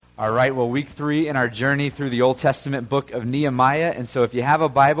All right, well, week 3 in our journey through the Old Testament book of Nehemiah. And so if you have a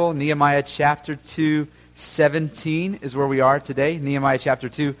Bible, Nehemiah chapter 2, 17 is where we are today. Nehemiah chapter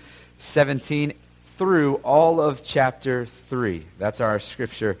 2, 17 through all of chapter 3. That's our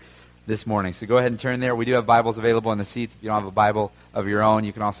scripture this morning. So go ahead and turn there. We do have Bibles available in the seats. If you don't have a Bible of your own,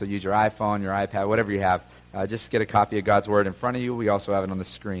 you can also use your iPhone, your iPad, whatever you have. Just get a copy of God's Word in front of you. We also have it on the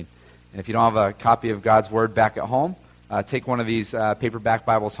screen. And if you don't have a copy of God's Word back at home, take one of these paperback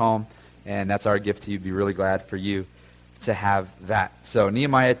Bibles home, and that's our gift to you. Be really glad for you to have that. So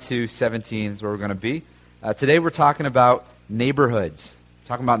Nehemiah 2:17 is where we're going to be. Today we're talking about neighborhoods.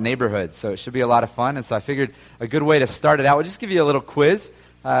 So it should be a lot of fun. And so I figured a good way to start it out, we'll just give you a little quiz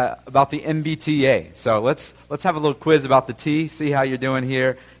about the MBTA. So let's have a little quiz about the T, see how you're doing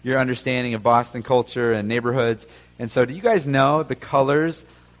here, your understanding of Boston culture and neighborhoods. And so do you guys know the colors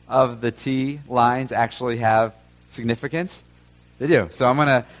of the T lines actually have significance? They do. So I'm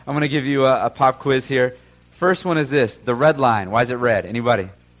gonna give you a pop quiz here. First one is this: the red line. Why is it red? Anybody?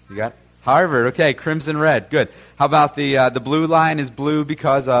 You got it? Harvard. Okay, crimson red. Good. How about the blue line? Is blue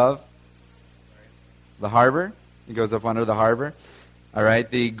because of the harbor? It goes up under the harbor. All right.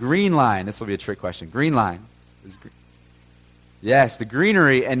 The green line. This will be a trick question. Green line is yes, the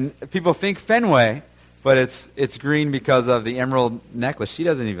greenery, and people think Fenway. But it's green because of the emerald necklace. She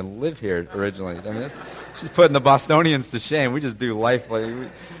doesn't even live here originally. I mean, she's putting the Bostonians to shame. We just do life.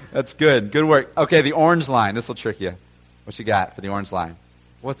 That's good. Good work. Okay, the orange line. This will trick you. What you got for the orange line?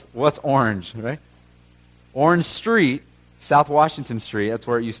 What's orange, right? Orange Street, South Washington Street. That's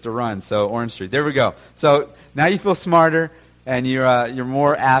where it used to run. So Orange Street. There we go. So now you feel smarter, and you're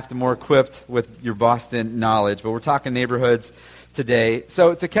more apt and more equipped with your Boston knowledge. But we're talking neighborhoods today.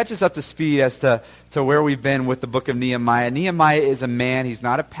 So to catch us up to speed as to where we've been with the book of Nehemiah, Nehemiah is a man. He's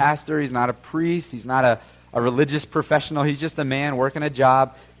not a pastor. He's not a priest. He's not a religious professional. He's just a man working a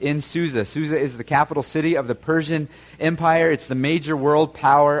job in Susa. Susa is the capital city of the Persian Empire. It's the major world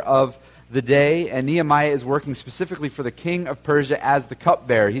power of the day, and Nehemiah is working specifically for the king of Persia as the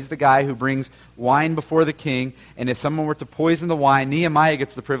cupbearer. He's the guy who brings wine before the king, and if someone were to poison the wine, Nehemiah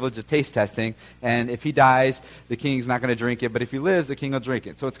gets the privilege of taste testing, and if he dies, the king's not going to drink it, but if he lives, the king will drink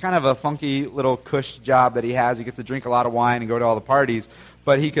it. So it's kind of a funky little cush job that he has. He gets to drink a lot of wine and go to all the parties,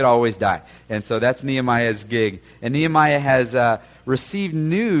 but he could always die. And so that's Nehemiah's gig. And Nehemiah has received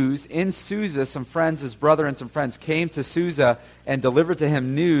news in Susa. Some friends, his brother and some friends, came to Susa and delivered to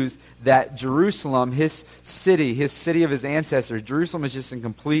him news that Jerusalem, his city of his ancestors, Jerusalem is just in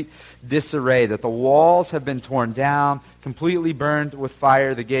complete disarray, that the walls have been torn down, completely burned with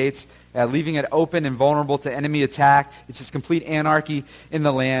fire, the gates, leaving it open and vulnerable to enemy attack. It's just complete anarchy in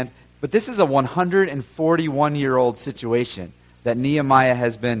the land. But this is a 141-year-old situation that Nehemiah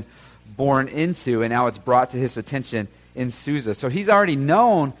has been born into, and now it's brought to his attention in Susa. So he's already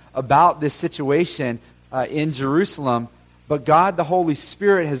known about this situation in Jerusalem, but God, the Holy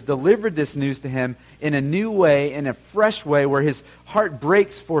Spirit, has delivered this news to him in a new way, in a fresh way, where his heart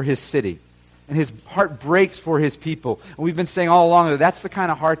breaks for his city, and his heart breaks for his people. And we've been saying all along that that's the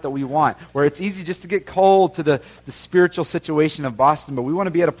kind of heart that we want, where it's easy just to get cold to the spiritual situation of Boston, but we want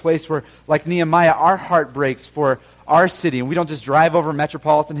to be at a place where, like Nehemiah, our heart breaks for our city, and we don't just drive over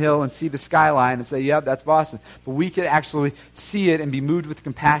Metropolitan Hill and see the skyline and say, yep, that's Boston. But we could actually see it and be moved with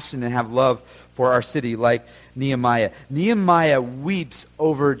compassion and have love for our city like Nehemiah. Nehemiah weeps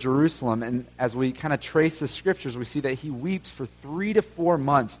over Jerusalem, and as we kind of trace the scriptures, we see that he weeps for 3 to 4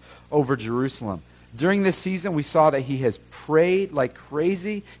 months over Jerusalem. During this season, we saw that he has prayed like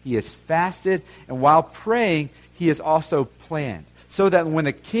crazy, he has fasted, and while praying, he has also planned, so that when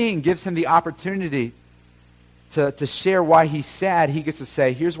the king gives him the opportunity to share why he's sad, he gets to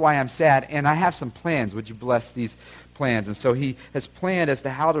say, here's why I'm sad, and I have some plans. Would you bless these plans? And so he has planned as to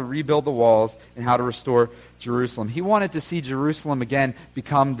how to rebuild the walls and how to restore Jerusalem. He wanted to see Jerusalem again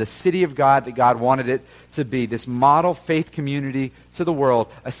become the city of God that God wanted it to be, this model faith community to the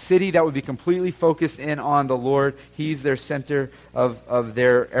world, a city that would be completely focused in on the Lord. He's their center of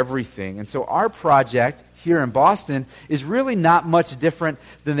their everything. And so our project here in Boston is really not much different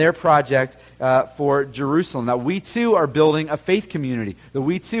than their project for Jerusalem. Now, we too are building a faith community. That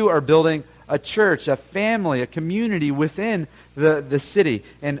we too are building a church, a family, a community within the city.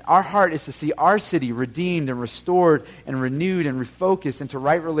 And our heart is to see our city redeemed and restored and renewed and refocused into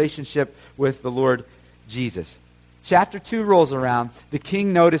right relationship with the Lord Jesus. Chapter 2 rolls around. The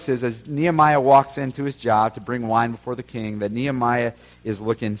king notices as Nehemiah walks into his job to bring wine before the king that Nehemiah is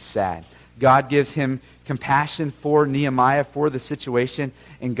looking sad. God gives him compassion for Nehemiah, for the situation,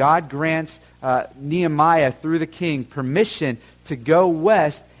 and God grants Nehemiah, through the king, permission to go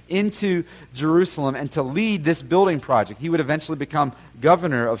west into Jerusalem and to lead this building project. He would eventually become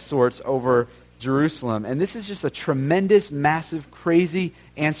governor of sorts over Jerusalem. And this is just a tremendous, massive, crazy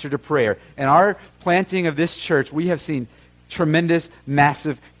answer to prayer. In our planting of this church, we have seen tremendous,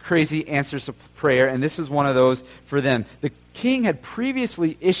 massive, crazy answers to prayer, and this is one of those for them. The king had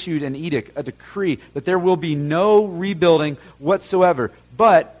previously issued an edict, a decree, that there will be no rebuilding whatsoever.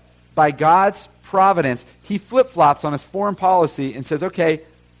 But by God's providence, he flip-flops on his foreign policy and says, okay,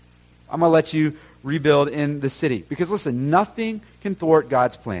 I'm going to let you rebuild in the city. Because listen, nothing can thwart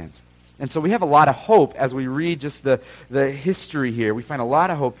God's plans. And so we have a lot of hope as we read just the history here. We find a lot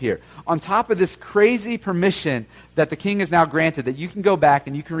of hope here. On top of this crazy permission that the king has now granted, that you can go back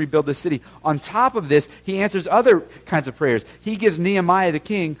and you can rebuild the city, on top of this, he answers other kinds of prayers. He gives Nehemiah, the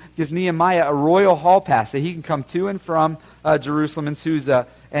king, gives Nehemiah a royal hall pass that he can come to and from Jerusalem and Susa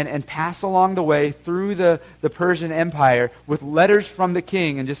and pass along the way through the Persian Empire with letters from the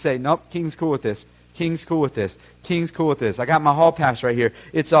king and just say, nope, king's cool with this. King's cool with this. King's cool with this. I got my hall pass right here.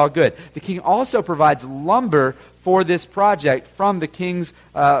 It's all good. The king also provides lumber for this project from the king's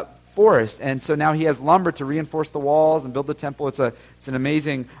forest. And so now he has lumber to reinforce the walls and build the temple. It's an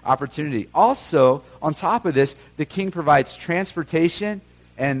amazing opportunity. Also, on top of this, the king provides transportation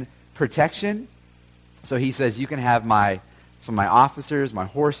and protection. So he says, you can have some of my officers, my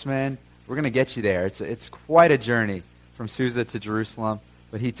horsemen. We're going to get you there. It's quite a journey from Susa to Jerusalem,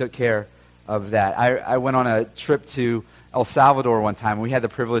 but he took care of that. I went on a trip to El Salvador one time. We had the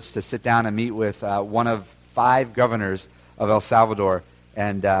privilege to sit down and meet with one of 5 governors of El Salvador.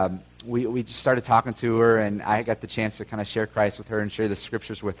 And we just started talking to her, and I got the chance to kind of share Christ with her and share the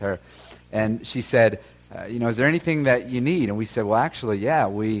scriptures with her. And she said, is there anything that you need? And we said, well, actually, yeah,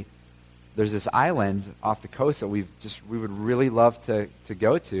 there's this island off the coast that we would really love to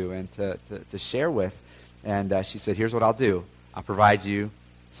go to and to share with. And she said, here's what I'll do. I'll provide you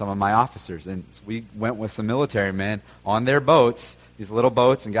some of my officers. And so we went with some military men on their boats, these little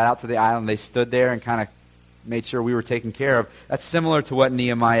boats, and got out to the island. They stood there and kind of made sure we were taken care of. That's similar to what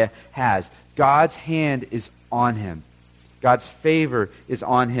Nehemiah has. God's hand is on him. God's favor is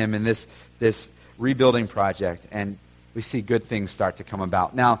on him in this rebuilding project. And we see good things start to come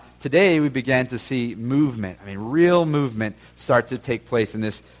about. Now, today we began to see movement. Real movement start to take place in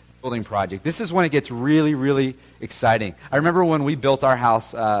this building project. This is when it gets really, really exciting. I remember when we built our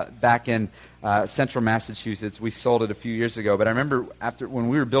house back in central Massachusetts. We sold it a few years ago, but I remember when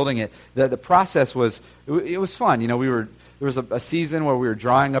we were building it, the process was fun. There was a season where we were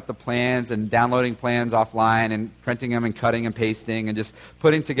drawing up the plans and downloading plans offline and printing them and cutting and pasting and just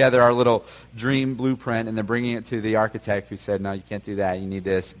putting together our little dream blueprint and then bringing it to the architect who said, no, you can't do that, you need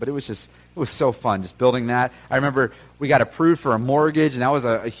this. But it was so fun just building that. I remember we got approved for a mortgage, and that was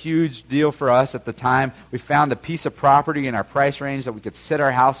a huge deal for us at the time. We found a piece of property in our price range that we could sit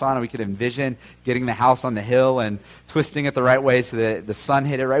our house on, and we could envision getting the house on the hill and twisting it the right way so that the sun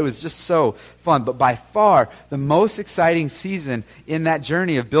hit it right. It was just so fun. But by far, the most exciting season in that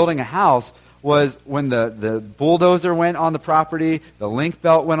journey of building a house was when the bulldozer went on the property, the link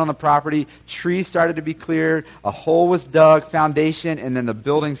belt went on the property, trees started to be cleared, a hole was dug, foundation, and then the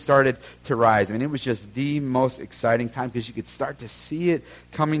building started to rise. It was just the most exciting time because you could start to see it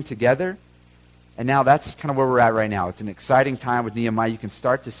coming together. And now that's kind of where we're at right now. It's an exciting time with Nehemiah. You can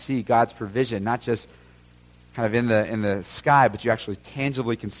start to see God's provision, not just kind of in the sky, but you actually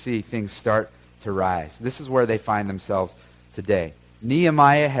tangibly can see things start to rise. This is where they find themselves today.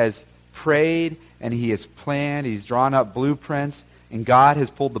 Nehemiah has prayed and he has planned, he's drawn up blueprints, and God has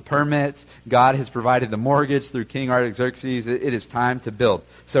pulled the permits, God has provided the mortgage through King Artaxerxes. It is time to build.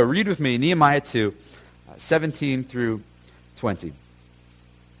 So read with me Nehemiah 2, 17 through 20. It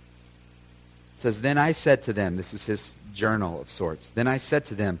says, then I said to them, this is his journal of sorts, then I said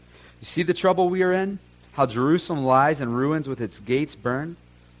to them, you see the trouble we are in? How Jerusalem lies in ruins with its gates burned?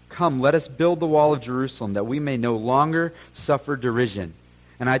 Come, let us build the wall of Jerusalem, that we may no longer suffer derision.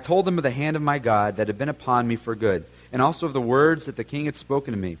 And I told them of the hand of my God that had been upon me for good, and also of the words that the king had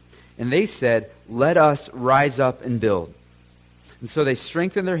spoken to me. And they said, let us rise up and build. And so they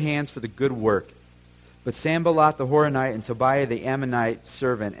strengthened their hands for the good work. But Sanballat the Horonite and Tobiah the Ammonite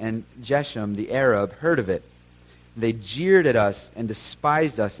servant and Geshem the Arab heard of it. They jeered at us and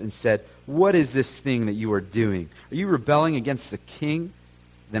despised us and said, what is this thing that you are doing? Are you rebelling against the king?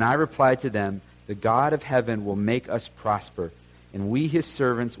 Then I replied to them, the God of heaven will make us prosper, and we, his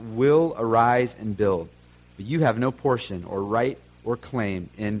servants, will arise and build. But you have no portion or right or claim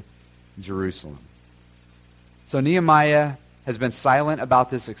in Jerusalem. So Nehemiah has been silent about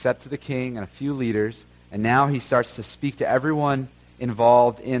this except to the king and a few leaders, and now he starts to speak to everyone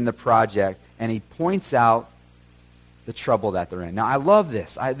involved in the project, and he points out the trouble that they're in. Now, I love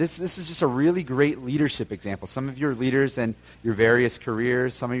this. This is just a really great leadership example. Some of you are leaders in your various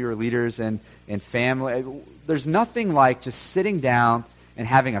careers. Some of you are leaders in family. There's nothing like just sitting down and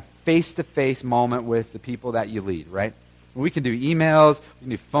having a face-to-face moment with the people that you lead, right? We can do emails, we can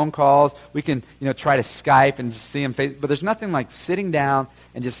do phone calls, we can try to Skype and just see them face, but there's nothing like sitting down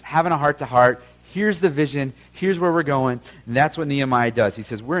and just having a heart-to-heart. Here's the vision, here's where we're going, and that's what Nehemiah does. He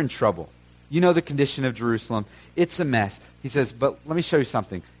says, we're in trouble. You know the condition of Jerusalem. It's a mess. He says, but let me show you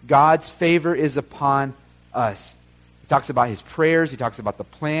something. God's favor is upon us. He talks about his prayers, he talks about the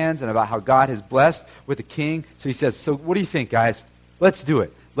plans, and about how God has blessed with the king. So he says, so what do you think, guys? Let's do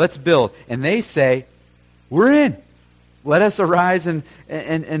it. Let's build. And they say, we're in. Let us arise and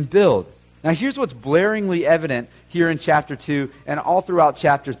build. Now here's what's blaringly evident here in chapter 2 and all throughout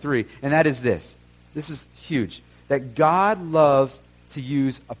chapter 3, and that is this. This is huge. That God loves to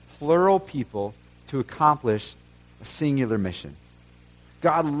use a plural people to accomplish a singular mission.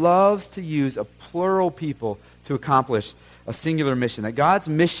 God loves to use a plural people to accomplish a singular mission. That God's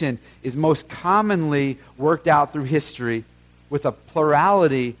mission is most commonly worked out through history with a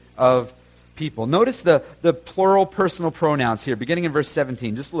plurality of people. Notice the plural personal pronouns here, beginning in verse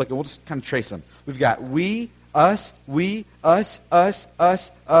 17. Just look, and we'll just kind of trace them. We've got we, us, we, us,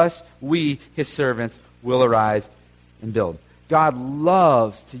 we, his servants, will arise and build. God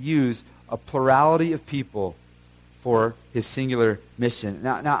loves to use a plurality of people for his singular mission.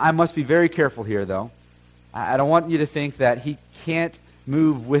 Now I must be very careful here, though. I don't want you to think that he can't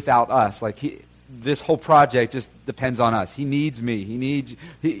move without us. Like this whole project just depends on us. He needs me.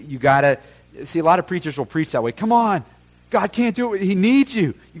 You got to, see, a lot of preachers will preach that way. Come on, God can't do it. He needs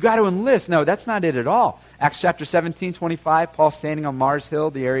you. You got to enlist. No, that's not it at all. Acts chapter 17, 25, Paul's standing on Mars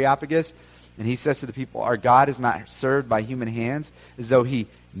Hill, the Areopagus, and he says to the people, our God is not served by human hands as though he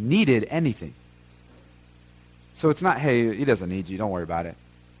needed anything. So it's not, hey, he doesn't need you, don't worry about it.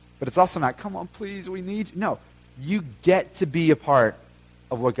 But it's also not, come on, please, we need you. No, you get to be a part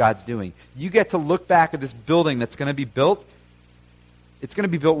of what God's doing. You get to look back at this building that's going to be built. It's going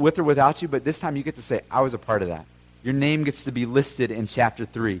to be built with or without you, but this time you get to say, I was a part of that. Your name gets to be listed in chapter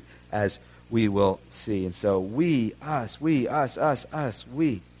 3, as we will see. And so we.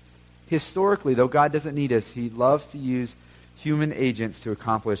 Historically, though God doesn't need us, he loves to use human agents to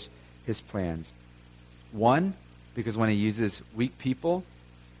accomplish his plans. One, because when he uses weak people,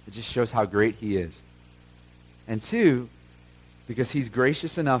 it just shows how great he is. And two, because he's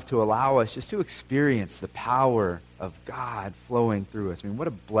gracious enough to allow us just to experience the power of God flowing through us. I mean, what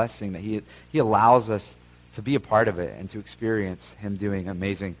a blessing that he allows us to be a part of it and to experience him doing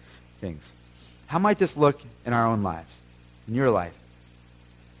amazing things. How might this look in our own lives, in your life?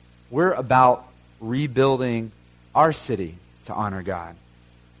 We're about rebuilding our city to honor God.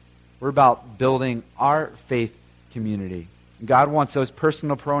 We're about building our faith community. And God wants those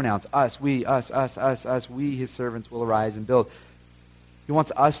personal pronouns, us, we, us, we, his servants, will arise and build. He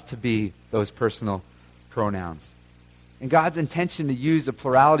wants us to be those personal pronouns. And God's intention to use a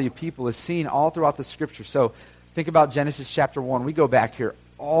plurality of people is seen all throughout the Scripture. So think about Genesis chapter 1. We go back here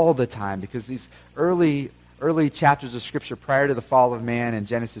all the time because these early chapters of Scripture prior to the fall of man in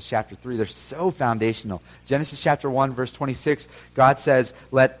Genesis chapter 3, they're so foundational. Genesis chapter 1, verse 26, God says,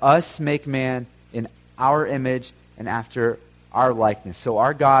 let us make man in our image and after our likeness. So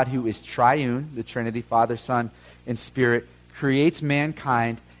our God, who is triune, the Trinity, Father, Son, and Spirit, creates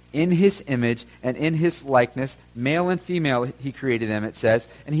mankind in his image and in his likeness. Male and female, he created them, it says.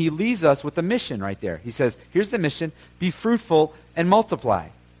 And he leaves us with a mission right there. He says, here's the mission, be fruitful and multiply.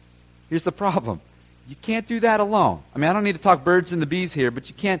 Here's the problem. You can't do that alone. I mean, I don't need to talk birds and the bees here, but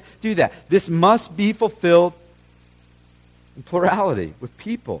you can't do that. This must be fulfilled in plurality with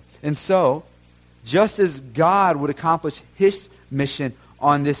people. And so, just as God would accomplish his mission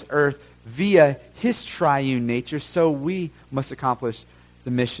on this earth via his triune nature, so we must accomplish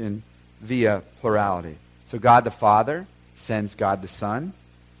the mission via plurality. So God the Father sends God the Son.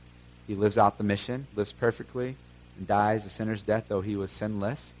 He lives out the mission, lives perfectly, and dies a sinner's death, though he was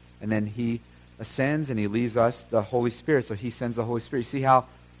sinless. And then he ascends and he leaves us the Holy Spirit. So he sends the Holy Spirit. You see how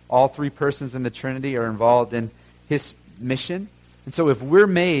all three persons in the Trinity are involved in his mission? And so if we're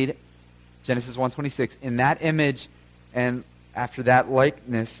made, Genesis 1:26, in that image and after that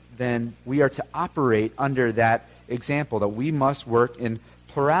likeness, then we are to operate under that example, that we must work in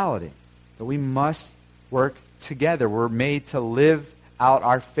plurality, that we must work together. We're made to live out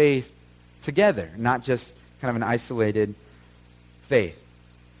our faith together, not just kind of an isolated faith.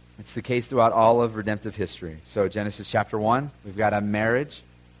 It's the case throughout all of redemptive history. So Genesis chapter 1, we've got a marriage,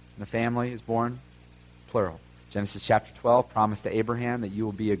 and a family is born, plural. Genesis chapter 12, promise to Abraham that you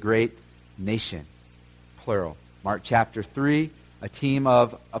will be a great nation, plural. Mark chapter 3, a team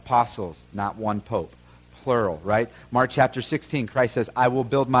of apostles, not one pope, plural, right? Mark chapter 16, Christ says, I will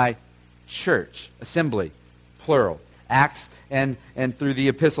build my church, assembly, plural. Acts and through the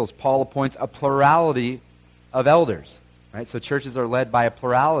epistles, Paul appoints a plurality of elders, right? So churches are led by a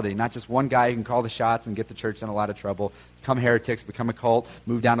plurality, not just one guy who can call the shots and get the church in a lot of trouble, become heretics, become a cult,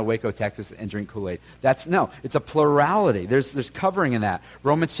 move down to Waco, Texas, and drink Kool-Aid. It's a plurality. There's covering in that.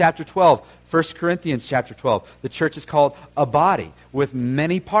 Romans chapter 12, 1 Corinthians chapter 12. The church is called a body with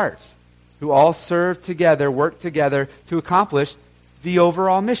many parts who all serve together, work together to accomplish the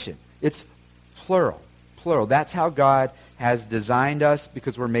overall mission. It's plural. That's how God has designed us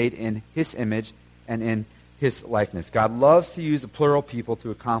because we're made in his image and in his likeness. God loves to use a plural people to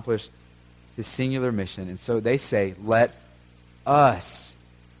accomplish his singular mission. And so they say, let us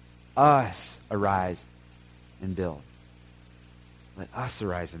arise and build. Let us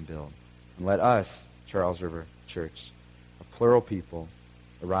arise and build. And let us, Charles River Church, a plural people,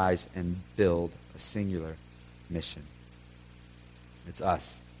 arise and build a singular mission. It's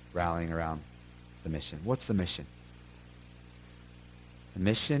us rallying around the mission. What's the mission? The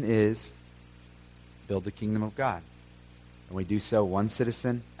mission is build the kingdom of God. And we do so one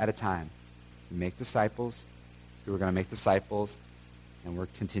citizen at a time. We make disciples. We're going to make disciples. And we're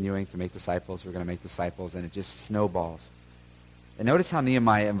continuing to make disciples. We're going to make disciples. And it just snowballs. And notice how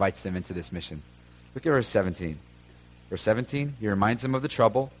Nehemiah invites them into this mission. Look at verse 17. Verse 17, he reminds them of the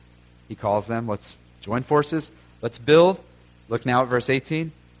trouble. He calls them, let's join forces. Let's build. Look now at verse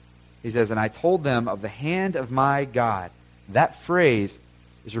 18. He says, and I told them of the hand of my God. That phrase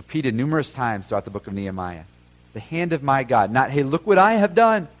is repeated numerous times throughout the book of Nehemiah. The hand of my God. Not, hey, look what I have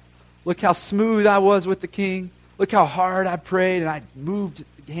done. Look how smooth I was with the king. Look how hard I prayed and I moved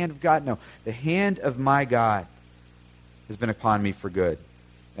the hand of God. No, the hand of my God has been upon me for good.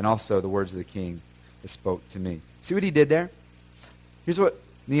 And also the words of the king that spoke to me. See what he did there? Here's what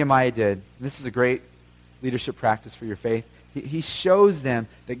Nehemiah did. And this is a great leadership practice for your faith. He shows them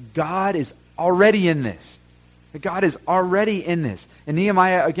that God is already in this. That God is already in this. And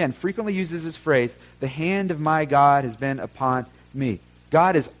Nehemiah, again, frequently uses this phrase, the hand of my God has been upon me.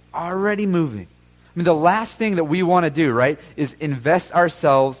 God is already moving. I mean, the last thing that we want to do, right, is invest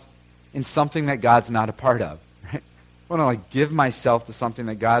ourselves in something that God's not a part of. Right? I want to give myself to something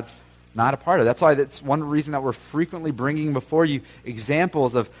that God's not a part of. That's why that's one reason that we're frequently bringing before you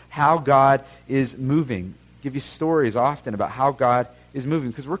examples of how God is moving. Give you stories often about how God is moving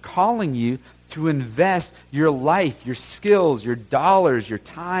because we're calling you to invest your life, your skills, your dollars, your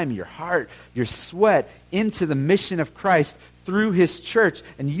time, your heart, your sweat into the mission of Christ through his church.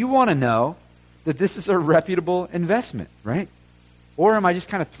 And you want to know that this is a reputable investment, right? Or am I just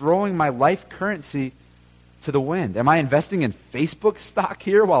kind of throwing my life currency to the wind? Am I investing in Facebook stock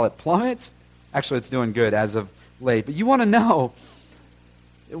here while it plummets? Actually, it's doing good as of late. But you want to know,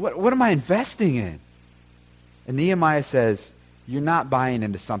 what am I investing in? And Nehemiah says, you're not buying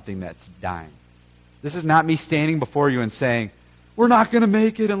into something that's dying. This is not me standing before you and saying, we're not going to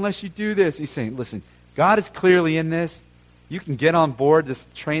make it unless you do this. He's saying, listen, God is clearly in this. You can get on board this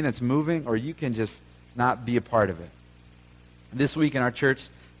train that's moving, or you can just not be a part of it. This week in our church,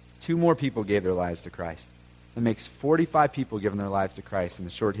 2 more people gave their lives to Christ. That makes 45 people giving their lives to Christ in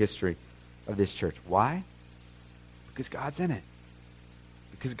the short history of this church. Why? Because God's in it.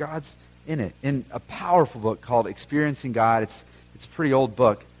 Because God's in it. In a powerful book called Experiencing God, it's a pretty old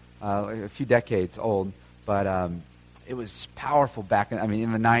book, a few decades old, but it was powerful back in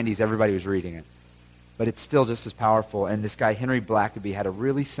the 90s. Everybody was reading it. But it's still just as powerful. And this guy, Henry Blackaby, had a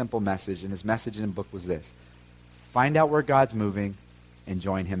really simple message, and his message in the book was this: find out where God's moving and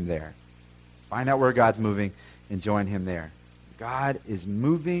join him there. Find out where God's moving and join him there. God is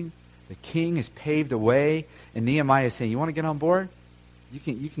moving. The king has paved a way. And Nehemiah is saying, you want to get on board? You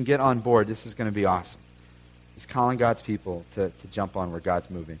can get on board. This is going to be awesome. He's calling God's people to jump on where God's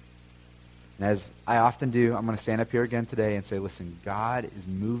moving. And as I often do, I'm going to stand up here again today and say, listen, God is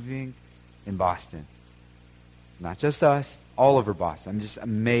moving in Boston. Not just us, all over Boston. I'm just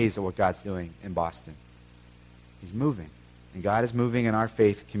amazed at what God's doing in Boston. He's moving. And God is moving in our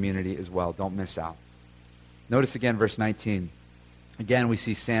faith community as well. Don't miss out. Notice again verse 19. Again, we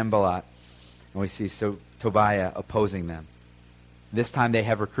see Sanballat and we see Tobiah opposing them. This time they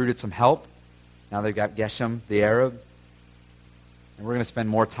have recruited some help. Now they've got Geshem, the Arab. And we're going to spend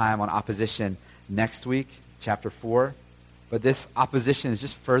more time on opposition next week, chapter 4. But this opposition is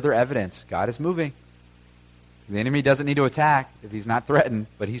just further evidence. God is moving. The enemy doesn't need to attack if he's not threatened,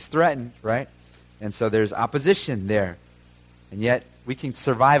 but he's threatened, right? And so there's opposition there. And yet we can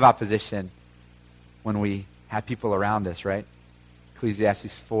survive opposition when we have people around us, right?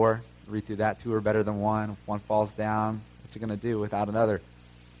 Ecclesiastes 4, Read through that. Two are better than one. If one falls down, what's it going to do without another?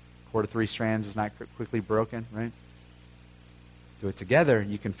 Cord of 3 strands is not quickly broken, right? Do it together,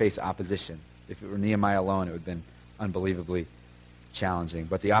 you can face opposition. If it were Nehemiah alone, it would have been unbelievably challenging.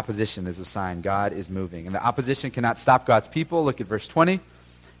 But the opposition is a sign God is moving. And the opposition cannot stop God's people. Look at verse 20.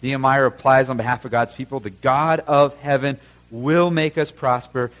 Nehemiah replies on behalf of God's people, the God of heaven will make us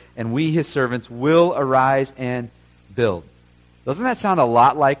prosper, and we, his servants, will arise and build. Doesn't that sound a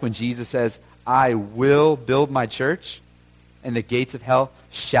lot like when Jesus says, I will build my church, and the gates of hell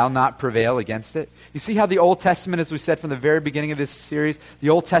shall not prevail against it? You see how the Old Testament, as we said from the very beginning of this series, the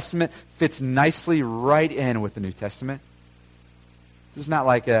Old Testament fits nicely right in with the New Testament. This is not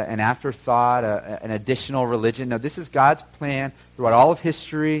like an afterthought, an additional religion. No, this is God's plan throughout all of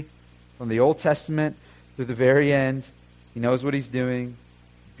history, from the Old Testament to the very end. He knows what he's doing.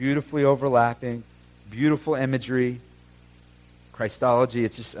 Beautifully overlapping, beautiful imagery, Christology.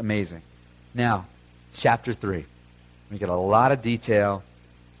 It's just amazing. Now, chapter 3. We get a lot of detail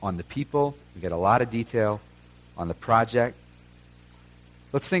on the people. We get a lot of detail on the project.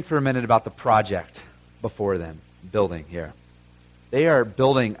 Let's think for a minute about the project before them, building here. They are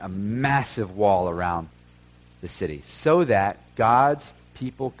building a massive wall around the city so that God's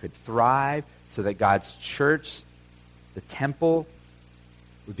people could thrive, so that God's church, the temple,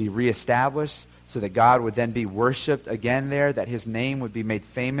 would be reestablished, so that God would then be worshipped again there, that his name would be made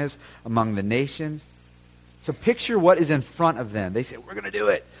famous among the nations. So picture what is in front of them. They say, we're going to do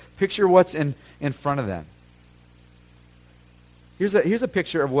it. Picture what's in front of them. Here's a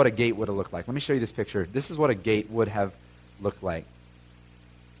picture of what a gate would have looked like. Let me show you this picture. This is what a gate would have looked like.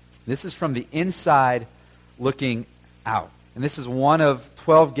 This is from the inside looking out. And this is one of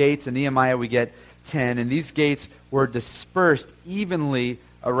 12 gates. In Nehemiah we get 10. And these gates were dispersed evenly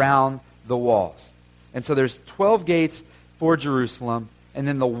around the walls. And so there's 12 gates for Jerusalem. And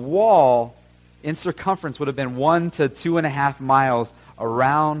then the wall in circumference would have been 1 to 2.5 miles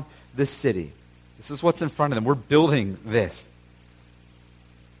around the city. This is what's in front of them. We're building this.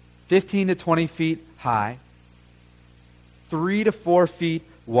 15 to 20 feet high. 3 to 4 feet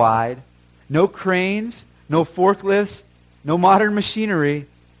wide. No cranes, no forklifts, no modern machinery.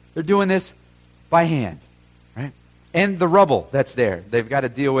 They're doing this by hand, right? And the rubble that's there. They've got to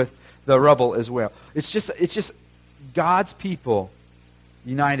deal with the rubble as well. It's just God's people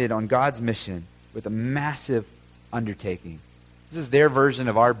united on God's mission with a massive undertaking. This is their version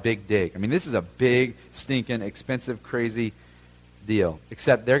of our big dig. I mean, this is a big, stinking, expensive, crazy deal.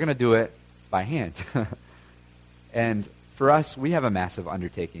 Except they're going to do it by hand. And for us, we have a massive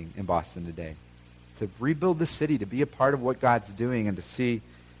undertaking in Boston today. To rebuild the city, to be a part of what God's doing, and to see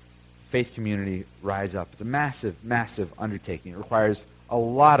faith community rise up. It's a massive, massive undertaking. It requires a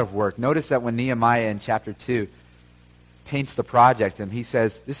lot of work. Notice that when Nehemiah in chapter 2 paints the project, and he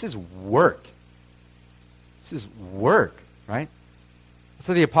says, this is work. This is work, right?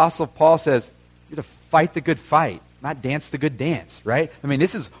 So the Apostle Paul says, you're to fight the good fight, not dance the good dance, right? I mean,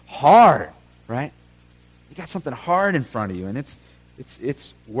 this is hard, right? You got something hard in front of you, and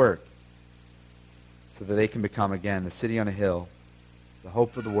it's work. So that they can become, again, the city on a hill, the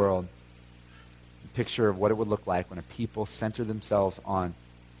hope of the world, a picture of what it would look like when a people center themselves on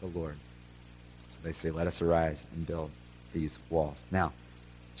the Lord. So they say, let us arise and build these walls. Now,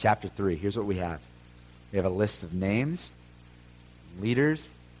 chapter 3, here's what we have. We have a list of names,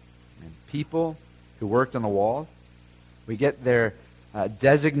 leaders, and people who worked on the wall. We get their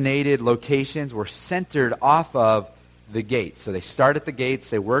designated locations were centered off of the gates. So they start at the gates,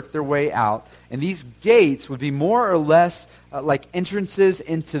 they work their way out, and these gates would be more or less like entrances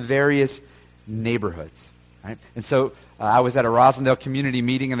into various neighborhoods. Right? And so I was at a Rosendale community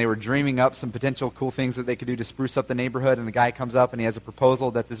meeting, and they were dreaming up some potential cool things that they could do to spruce up the neighborhood, and the guy comes up and he has a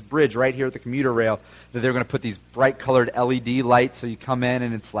proposal that this bridge right here at the commuter rail, that they're going to put these bright colored LED lights, so you come in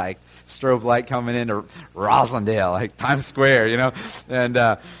and it's like strobe light coming into Rosendale, like Times Square, you know? And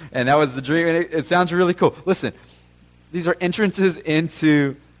that was the dream, and it sounds really cool. Listen, these are entrances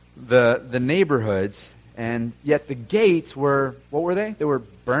into the neighborhoods, and yet the gates were, what were they? They were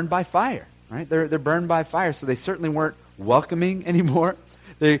burned by fire, right? They're burned by fire, so they certainly weren't welcoming anymore.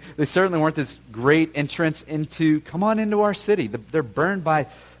 They certainly weren't this great entrance into, come on into our city. They're burned by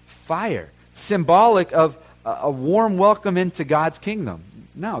fire, symbolic of a warm welcome into God's kingdom.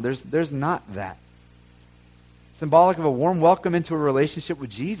 No, there's not that. Symbolic of a warm welcome into a relationship with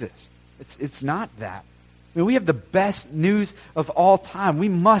Jesus. It's not that. I mean, we have the best news of all time. We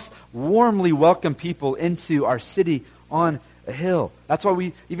must warmly welcome people into our city on a hill. That's why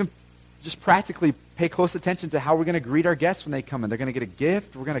we even just practically pay close attention to how we're going to greet our guests when they come in. They're going to get a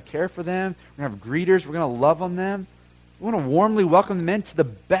gift. We're going to care for them. We're going to have greeters. We're going to love on them. We want to warmly welcome them into the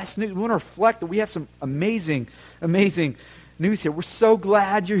best news. We want to reflect that we have some amazing, amazing news here. We're so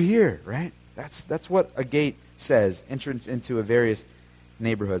glad you're here, right? That's what a gate says, entrance into a various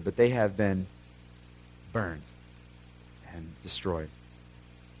neighborhood. But they have been burned and destroyed.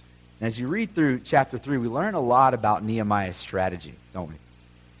 And as you read through chapter 3, we learn a lot about Nehemiah's strategy, don't we?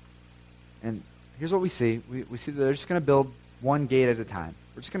 And here's what we see. We see that they're just going to build one gate at a time.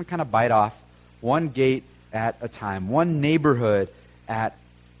 We're just going to kind of bite off one gate at a time, one neighborhood at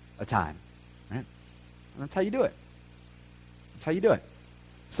a time, right? And that's how you do it. That's how you do it.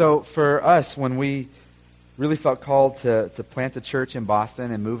 So for us, when we really felt called to plant a church in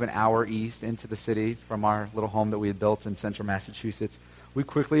Boston and move an hour east into the city from our little home that we had built in central Massachusetts, we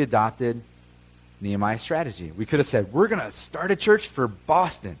quickly adopted Nehemiah's strategy. We could have said, we're going to start a church for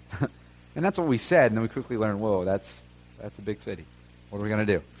Boston. And that's what we said, and then we quickly learned, whoa, that's a big city. What are we going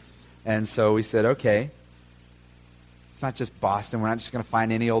to do? And so we said, okay, it's not just Boston. We're not just going to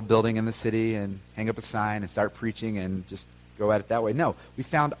find any old building in the city and hang up a sign and start preaching and just go at it that way. No, we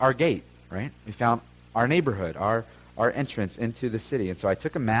found our gate, right? We found our neighborhood, our entrance into the city. And so I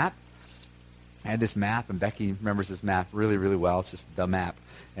took a map. I had this map, and Becky remembers this map really, really well. It's just the map.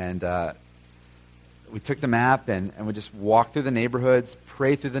 And we took the map, and we just walked through the neighborhoods,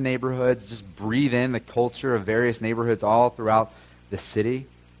 pray through the neighborhoods, just breathe in the culture of various neighborhoods all throughout the city.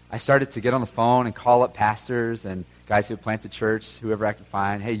 I started to get on the phone and call up pastors and guys who had planted church, whoever I could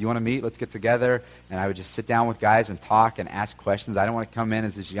find. Hey, you want to meet? Let's get together. And I would just sit down with guys and talk and ask questions. I don't want to come in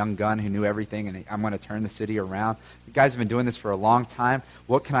as this young gun who knew everything and I'm going to turn the city around. You guys have been doing this for a long time.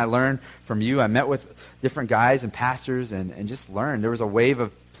 What can I learn from you? I met with different guys and pastors and just learned. There was a wave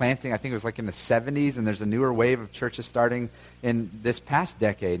of planting, I think it was like in the 70s, and there's a newer wave of churches starting in this past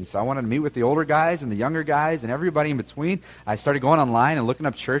decade. And so I wanted to meet with the older guys and the younger guys and everybody in between. I started going online and looking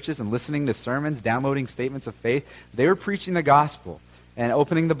up churches and listening to sermons, downloading statements of faith. They were preaching the gospel and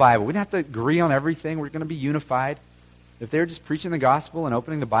opening the Bible. We didn't have to agree on everything. We're going to be unified. If they were just preaching the gospel and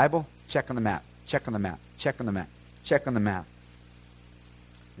opening the Bible, check on the map, check on the map, check on the map, check on the map.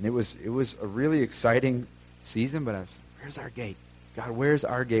 And it was a really exciting season, but I was, where's our gate? God, where's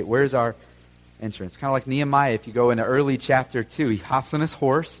our gate? Where's our entrance? Kind of like Nehemiah, if you go into early chapter 2, he hops on his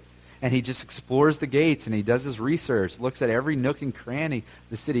horse, and he just explores the gates, and he does his research, looks at every nook and cranny of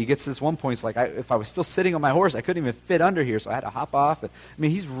the city. He gets to this one point, it's like, if I was still sitting on my horse, I couldn't even fit under here, so I had to hop off. I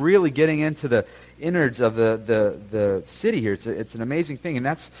mean, he's really getting into the innards of the city here. It's an amazing thing, and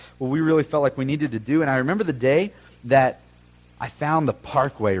that's what we really felt like we needed to do. And I remember the day that I found the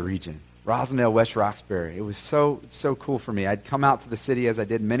Parkway region. Rosendale, West Roxbury. It was so cool for me. I'd come out to the city as I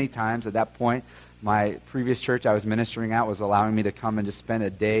did many times at that point. My previous church I was ministering at was allowing me to come and just spend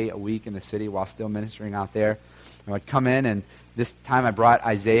a day a week in the city while still ministering out there. And I'd come in, and this time I brought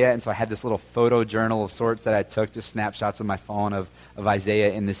Isaiah, and so I had this little photo journal of sorts that I took, just snapshots on my phone of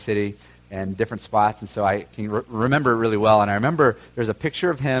Isaiah in the city and different spots, and so I can remember it really well. And I remember there's a picture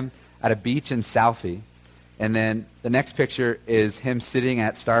of him at a beach in Southie, and then the next picture is him sitting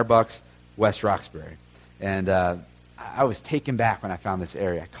at Starbucks West Roxbury. And I was taken back when I found this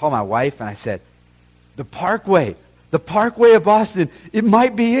area. I called my wife and I said, the Parkway of Boston, it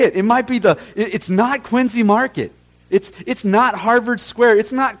might be it. It might be it's not Quincy Market. It's not Harvard Square.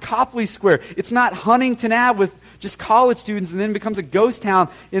 It's not Copley Square. It's not Huntington Ave with just college students and then becomes a ghost town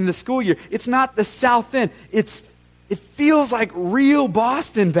in the school year. It's not the South End. It feels like real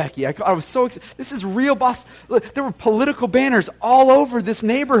Boston, Becky. I was so excited. This is real Boston. Look, there were political banners all over this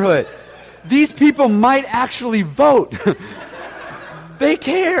neighborhood. These people might actually vote. They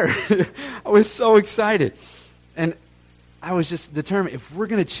care. I was so excited. And I was just determined, if we're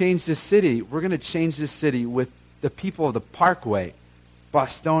going to change this city, we're going to change this city with the people of the Parkway,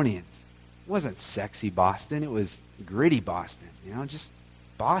 Bostonians. It wasn't sexy Boston. It was gritty Boston, just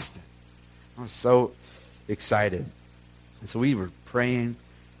Boston. I was so excited. And so we were praying,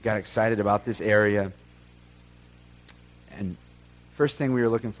 got excited about this area. And first thing we were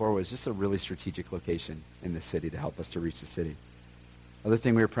looking for was just a really strategic location in the city to help us to reach the city. Other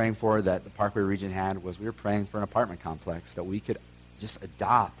thing we were praying for that the Parkway region had was we were praying for an apartment complex that we could just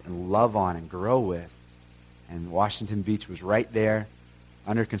adopt and love on and grow with. And Washington Beach was right there,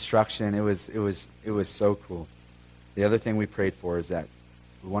 under construction. It was so cool. The other thing we prayed for is that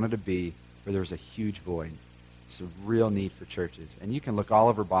we wanted to be where there was a huge void. It's a real need for churches. And you can look all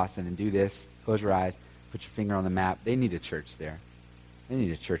over Boston and do this, close your eyes, put your finger on the map. They need a church there. They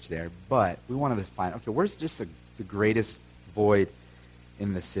need a church there. But we wanted to find, okay, where's just the greatest void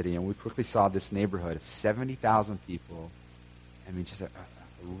in the city? And we quickly saw this neighborhood of 70,000 people. I mean, just a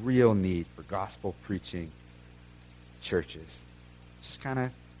real need for gospel preaching churches. Just kind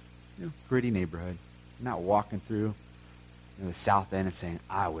of, gritty neighborhood. Not walking through the South End and saying,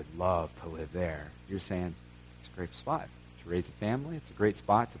 I would love to live there. You're saying, it's a great spot to raise a family. It's a great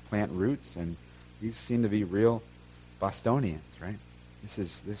spot to plant roots. And these seem to be real Bostonians, right? This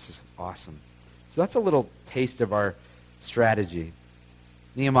is awesome. So that's a little taste of our strategy.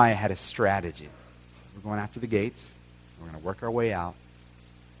 Nehemiah had a strategy. So we're going after the gates. We're going to work our way out.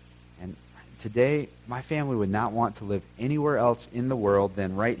 And today, my family would not want to live anywhere else in the world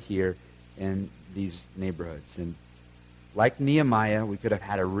than right here in these neighborhoods. And like Nehemiah, we could have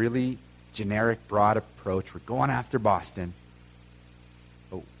had a really generic, broad approach. We're going after Boston.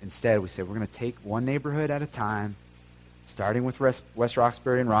 But instead, we said we're going to take one neighborhood at a time, starting with West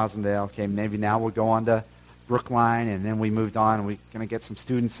Roxbury and Rosendale. Okay, maybe now we'll go on to Brookline, and then we moved on, and we're going to get some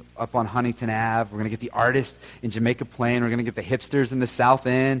students up on Huntington Ave. We're going to get the artists in Jamaica Plain. We're going to get the hipsters in the South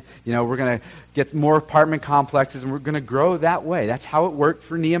End. We're going to get more apartment complexes, and we're going to grow that way. That's how it worked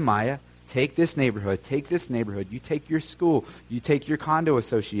for Nehemiah. Take this neighborhood. Take this neighborhood. You take your school. You take your condo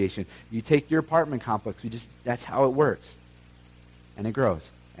association. You take your apartment complex. That's how it works. And it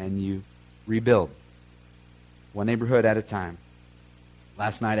grows. And you rebuild. One neighborhood at a time.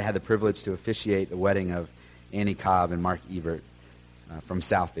 Last night I had the privilege to officiate the wedding of Annie Cobb and Mark Evert from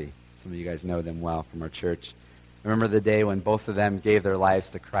Southie. Some of you guys know them well from our church. I remember the day when both of them gave their lives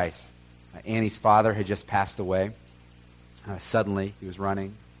to Christ. Annie's father had just passed away. Suddenly, he was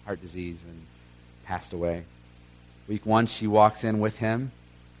running, heart disease, and passed away. Week 1, she walks in with him.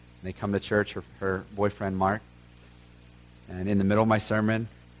 They come to church, her boyfriend, Mark. And in the middle of my sermon,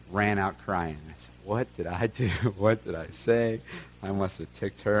 ran out crying. I said, what did I do? What did I say? I must have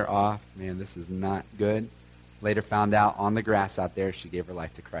ticked her off. Man, this is not good. Later found out on the grass out there, she gave her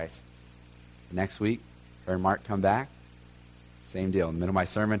life to Christ. The next week, her and Mark come back. Same deal. In the middle of my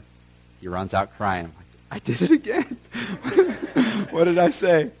sermon, he runs out crying. I'm like, I did it again. What did I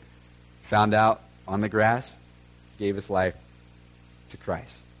say? Found out on the grass, gave his life to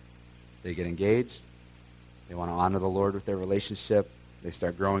Christ. They get engaged. They want to honor the Lord with their relationship. They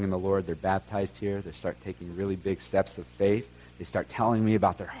start growing in the Lord. They're baptized here. They start taking really big steps of faith. They start telling me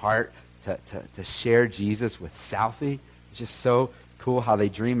about their heart to share Jesus with Southie. It's just so cool how they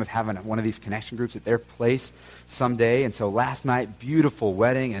dream of having one of these connection groups at their place someday. And so last night, beautiful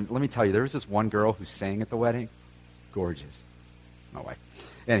wedding. And let me tell you, there was this one girl who sang at the wedding. Gorgeous. My wife.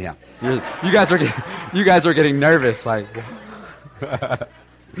 Anyhow, you guys are getting nervous. Like,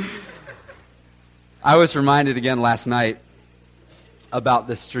 I was reminded again last night about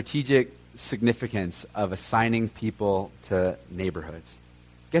the strategic significance of assigning people to neighborhoods.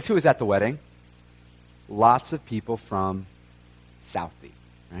 Guess who was at the wedding? Lots of people from Southie,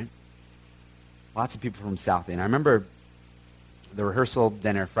 right? Lots of people from Southie. And I remember the rehearsal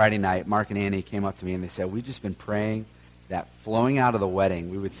dinner Friday night, Mark and Annie came up to me and they said, we've just been praying that flowing out of the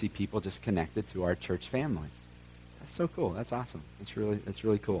wedding, we would see people just connected to our church family. That's so cool. That's awesome. That's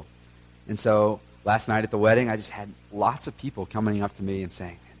really cool. And so last night at the wedding, I just had lots of people coming up to me and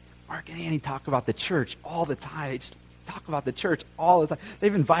saying, Mark and Annie talk about the church all the time. They just talk about the church all the time.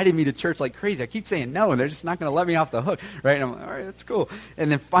 They've invited me to church like crazy. I keep saying no, and they're just not going to let me off the hook, right? And I'm like, all right, that's cool.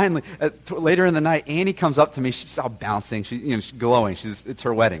 And then finally, later in the night, Annie comes up to me. She's all bouncing. She's glowing. It's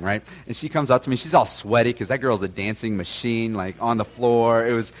her wedding, right? And she comes up to me. She's all sweaty because that girl's a dancing machine, like on the floor.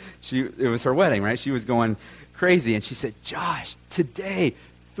 It was her wedding, right? She was going crazy. And she said, Josh, today,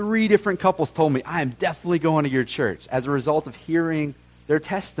 3 different couples told me I am definitely going to your church as a result of hearing their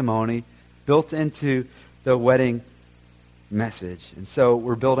testimony built into the wedding message. And so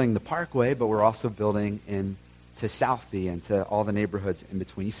we're building the Parkway, but we're also building into Southie and to all the neighborhoods in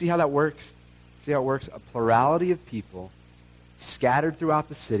between. You see how that works? See how it works? A plurality of people scattered throughout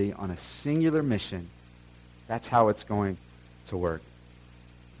the city on a singular mission. That's how it's going to work.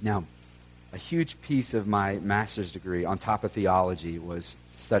 Now, a huge piece of my master's degree on top of theology was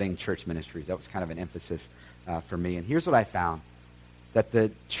studying church ministries. That was kind of an emphasis for me. And here's what I found. That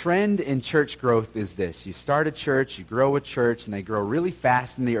the trend in church growth is this. You start a church, you grow a church, and they grow really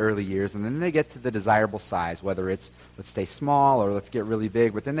fast in the early years, and then they get to the desirable size, whether it's let's stay small or let's get really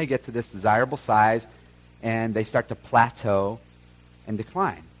big, but then they get to this desirable size, and they start to plateau and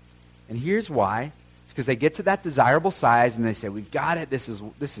decline. And here's why. It's because they get to that desirable size, and they say, we've got it, this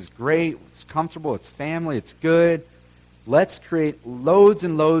is great, it's comfortable, it's family, it's good. Let's create loads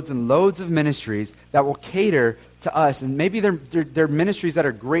and loads and loads of ministries that will cater to us. And maybe they're ministries that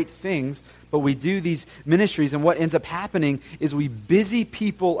are great things, but we do these ministries, and what ends up happening is we busy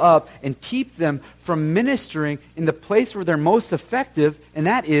people up and keep them from ministering in the place where they're most effective, and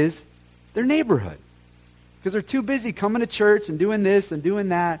that is their neighborhood. Because they're too busy coming to church and doing this and doing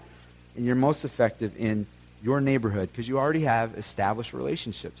that, and you're most effective in your neighborhood because you already have established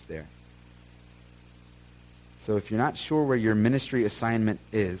relationships there. So if you're not sure where your ministry assignment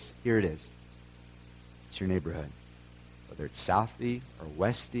is, here it is. It's your neighborhood. Whether it's Southie or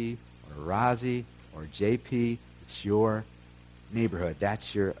Westie or Rozzie or JP, it's your neighborhood.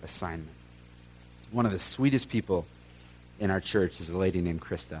 That's your assignment. One of the sweetest people in our church is a lady named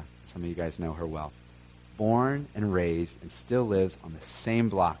Krista. Some of you guys know her well. Born and raised and still lives on the same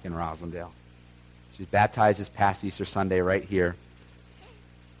block in Roslindale. She's baptized this past Easter Sunday right here.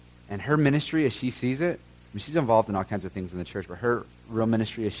 And her ministry, as she sees it, I mean, she's involved in all kinds of things in the church, but her real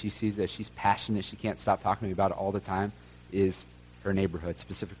ministry, as she sees it, she's passionate, she can't stop talking to me about it all the time, is her neighborhood,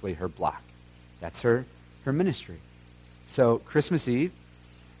 specifically her block. That's her ministry. So Christmas Eve,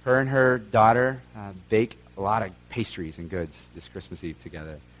 her and her daughter bake a lot of pastries and goods this Christmas Eve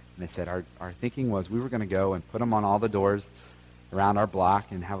together. And they said our thinking was we were going to go and put them on all the doors around our block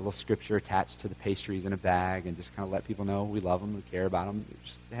and have a little scripture attached to the pastries in a bag and just kind of let people know we love them, we care about them,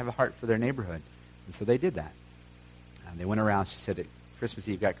 just they have a heart for their neighborhood. And so they did that. They went around. She said Christmas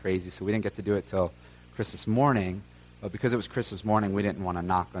Eve got crazy, so we didn't get to do it till Christmas morning. But because it was Christmas morning, we didn't want to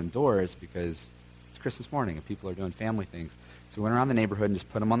knock on doors because it's Christmas morning and people are doing family things. So we went around the neighborhood and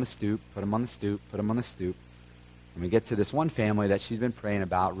just put them on the stoop, put them on the stoop, put them on the stoop. And we get to this one family that she's been praying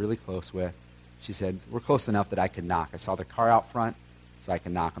about, really close with. She said, we're close enough that I could knock. I saw the car out front, so I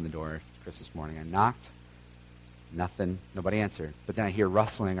could knock on the door Christmas morning. I knocked. Nothing. Nobody answered. But then I hear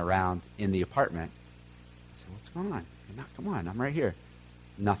rustling around in the apartment. I said, what's going on? Come on, I'm right here.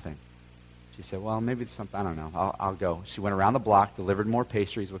 Nothing. She said, well, maybe it's something, I don't know. I'll go. She went around the block, delivered more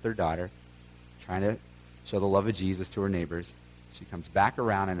pastries with her daughter, trying to show the love of Jesus to her neighbors. She comes back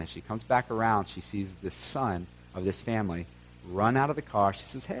around, and as she comes back around, she sees the son of this family run out of the car. She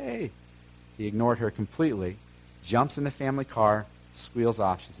says, hey. He ignored her completely, jumps in the family car, squeals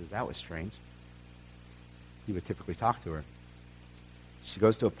off. She says, that was strange. He would typically talk to her. She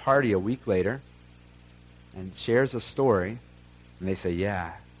goes to a party a week later and shares a story, and they say,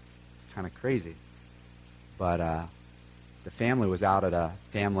 yeah, it's kind of crazy. But the family was out at a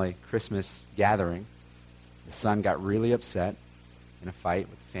family Christmas gathering. The son got really upset in a fight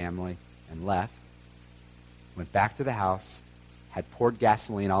with the family and left. Went back to the house, had poured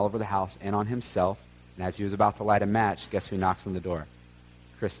gasoline all over the house and on himself, and as he was about to light a match, guess who knocks on the door?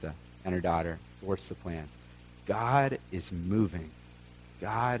 Krista and her daughter. Thwarts the plans. God is moving.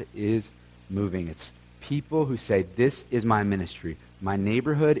 God is moving. It's people who say, this is my ministry. My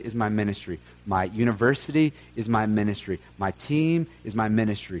neighborhood is my ministry. My university is my ministry. My team is my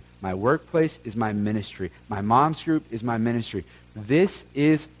ministry. My workplace is my ministry. My mom's group is my ministry. This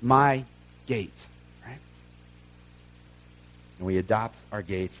is my gate. Right? And we adopt our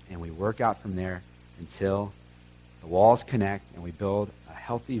gates and we work out from there until the walls connect and we build a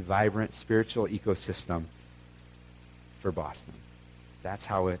healthy, vibrant, spiritual ecosystem for Boston. That's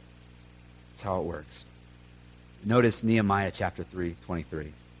how it works. Notice Nehemiah chapter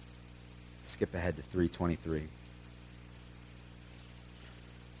 3:23. Skip ahead to 3:23.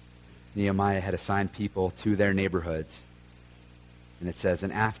 Nehemiah had assigned people to their neighborhoods. And it says,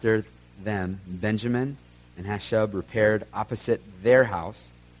 and after them, Benjamin and Hashub repaired opposite their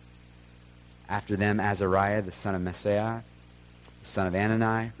house. After them, Azariah, the son of Messiah, the son of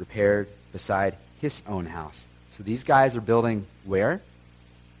Anani, repaired beside his own house. So these guys are building where?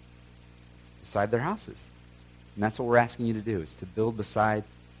 Beside their houses. And that's what we're asking you to do, is to build beside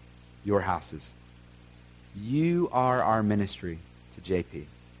your houses. You are our ministry to JP.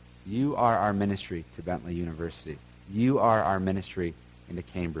 You are our ministry to Bentley University. You are our ministry into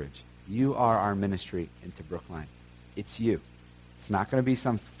Cambridge. You are our ministry into Brookline. It's you. It's not going to be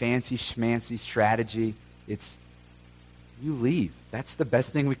some fancy schmancy strategy. It's you leave. That's the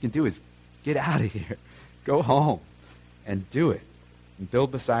best thing we can do is get out of here. Go home and do it. And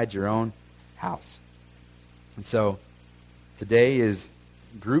build beside your own house. And so today is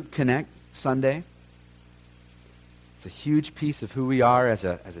Group Connect Sunday. It's a huge piece of who we are as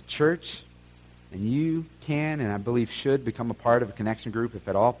a church. And you can, and I believe should, become a part of a connection group if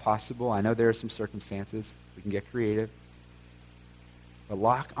at all possible. I know there are some circumstances. We can get creative. But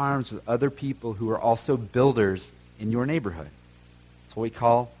lock arms with other people who are also builders in your neighborhood. That's what we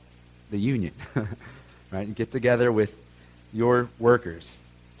call the union. Right? And get together with your workers,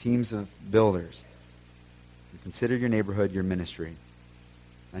 teams of builders. And consider your neighborhood your ministry.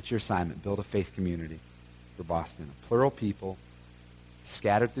 That's your assignment. Build a faith community for Boston. A plural people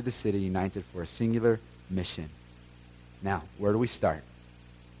scattered through the city, united for a singular mission. Now, where do we start?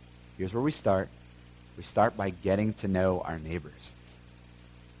 Here's where we start. We start by getting to know our neighbors.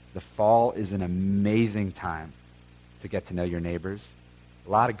 The fall is an amazing time to get to know your neighbors. A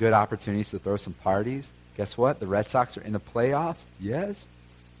lot of good opportunities to throw some parties. Guess what? The Red Sox are in the playoffs. Yes.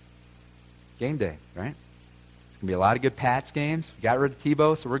 Game day, right? going to be a lot of good Pats games. We got rid of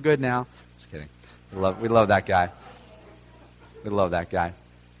Tebow, so we're good now. Just kidding. We love that guy. We love that guy.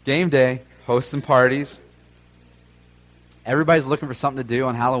 Game day, host some parties. Everybody's looking for something to do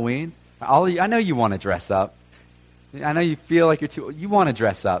on Halloween. I know you want to dress up. I know you feel like you want to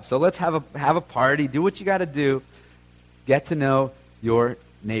dress up. So let's have a party. Do what you got to do. Get to know your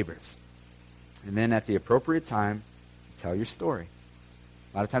neighbors. And then at the appropriate time, tell your story.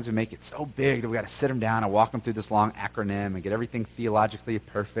 A lot of times we make it so big that we got to sit them down and walk them through this long acronym and get everything theologically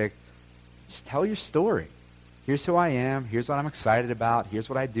perfect. Just tell your story. Here's who I am. Here's what I'm excited about. Here's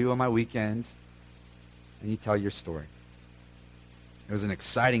what I do on my weekends. And you tell your story. It was an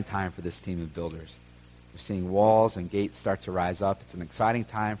exciting time for this team of builders. We're seeing walls and gates start to rise up. It's an exciting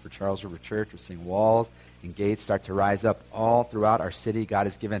time for Charles River Church. We're seeing walls and gates start to rise up all throughout our city. God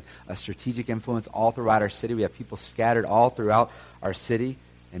has given a strategic influence all throughout our city. We have people scattered all throughout our city.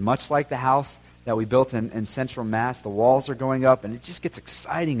 And much like the house that we built in Central Mass, the walls are going up, and it just gets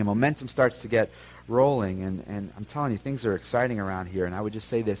exciting, and momentum starts to get rolling. And I'm telling you, things are exciting around here. And I would just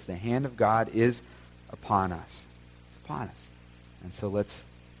say this, the hand of God is upon us. It's upon us. And so let's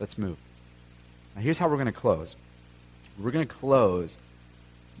move. Now here's how we're going to close. We're going to close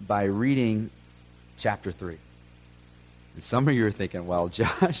by reading chapter 3. And some of you are thinking, well,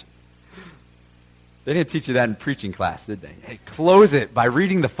 Josh, they didn't teach you that in preaching class, did they? Hey, close it by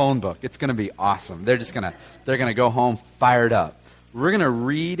reading the phone book. It's going to be awesome. They're going to go home fired up. We're going to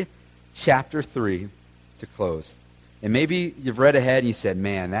read chapter 3 to close. And maybe you've read ahead and you said,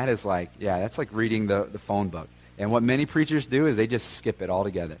 man, that's like reading the phone book. And what many preachers do is they just skip it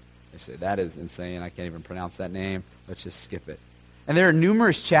altogether. They say, that is insane. I can't even pronounce that name. Let's just skip it. And there are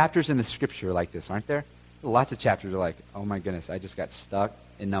numerous chapters in the scripture like this, aren't there? Lots of chapters are like, oh my goodness, I just got stuck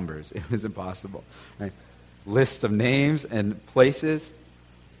in Numbers. It was impossible. Right? Lists of names and places.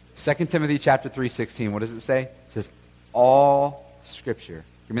 2 Timothy chapter 3:16, what does it say? It says, all scripture.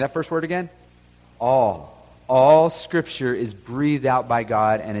 Give me that first word again. All. All scripture is breathed out by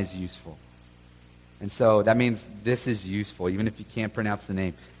God and is useful. And so that means this is useful. Even if you can't pronounce the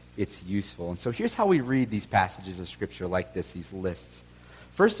name, it's useful. And so here's how we read these passages of Scripture like this, these lists.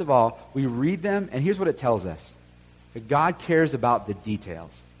 First of all, we read them, and here's what it tells us. That God cares about the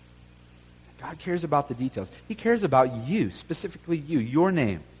details. God cares about the details. He cares about you, specifically you, your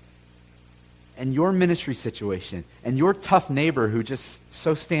name, and your ministry situation, and your tough neighbor who just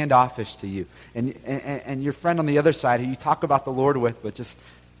so standoffish to you, and your friend on the other side who you talk about the Lord with, but just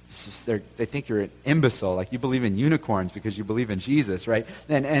they think you're an imbecile, like you believe in unicorns because you believe in Jesus, right?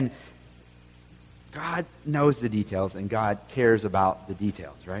 And God knows the details, and God cares about the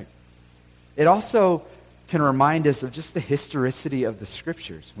details, right? It also can remind us of just the historicity of the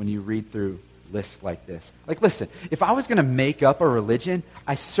Scriptures when you read through lists like this. Like, listen, if I was going to make up a religion,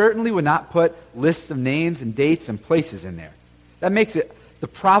 I certainly would not put lists of names and dates and places in there. That makes it the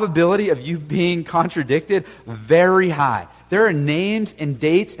probability of you being contradicted very high. There are names and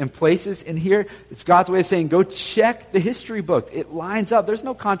dates and places in here. It's God's way of saying, go check the history books. It lines up. There's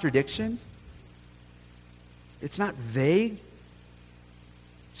no contradictions. It's not vague.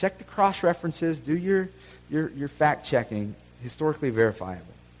 Check the cross-references. Do your fact-checking, historically verifiable.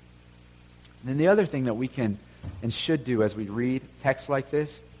 And then the other thing that we can and should do as we read texts like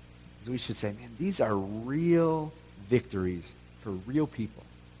this is we should say, man, these are real victories for real people.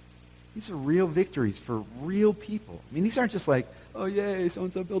 These are real victories for real people. I mean, these aren't just like, oh, yay,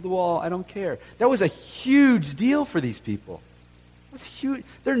 so-and-so built the wall. I don't care. That was a huge deal for these people. It was huge.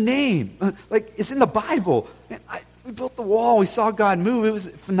 Their name, it's in the Bible. Man, we built the wall. We saw God move. It was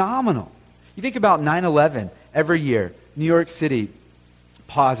phenomenal. You think about 9/11 every year. New York City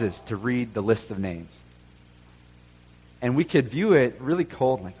pauses to read the list of names. And we could view it really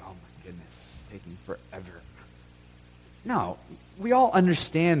cold, like, oh, my goodness, it's taking forever. No, we all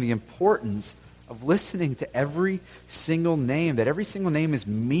understand the importance of listening to every single name, that every single name is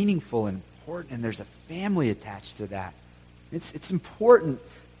meaningful and important, and there's a family attached to that. It's important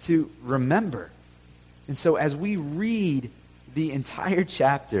to remember. And so as we read the entire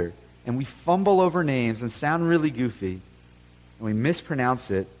chapter and we fumble over names and sound really goofy and we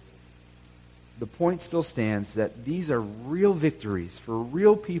mispronounce it, the point still stands that these are real victories for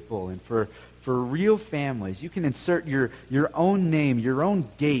real people and for real families. You can insert your own name, your own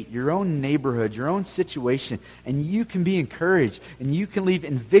gate, your own neighborhood, your own situation, and you can be encouraged, and you can leave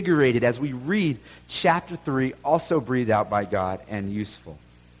invigorated as we read chapter 3, also breathed out by God and useful.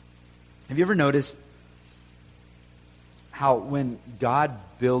 Have you ever noticed how when God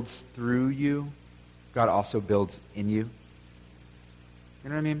builds through you, God also builds in you? You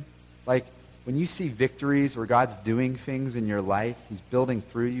know what I mean? Like, when you see victories where God's doing things in your life, He's building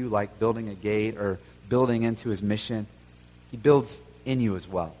through you, like building a gate or building into his mission, he builds in you as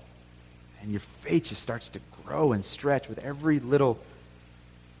well. And your faith just starts to grow and stretch with every little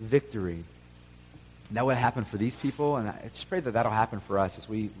victory. And that would happen for these people, and I just pray that that'll happen for us as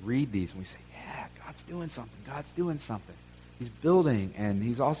we read these and we say, yeah, God's doing something. God's doing something. He's building, and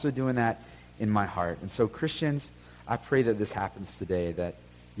he's also doing that in my heart. And so Christians, I pray that this happens today, that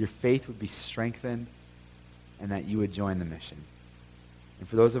your faith would be strengthened and that you would join the mission. And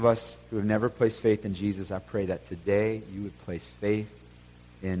for those of us who have never placed faith in Jesus, I pray that today you would place faith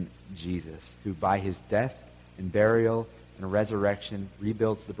in Jesus, who by his death and burial and resurrection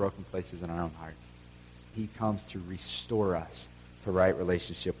rebuilds the broken places in our own hearts. He comes to restore us to right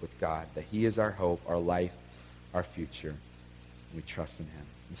relationship with God, that he is our hope, our life, our future. We trust in him.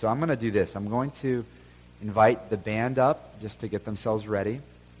 And so I'm going to do this. I'm going to invite the band up just to get themselves ready.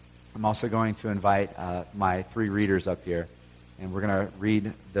 I'm also going to invite my three readers up here, and we're going to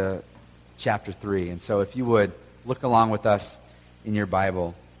read the chapter 3. And so if you would, look along with us in your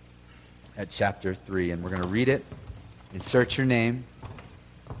Bible at chapter 3, and we're going to read it, insert your name,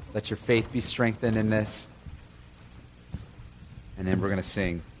 let your faith be strengthened in this, and then we're going to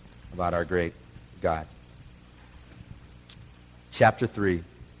sing about our great God. Chapter 3,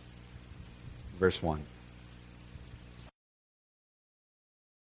 verse 1.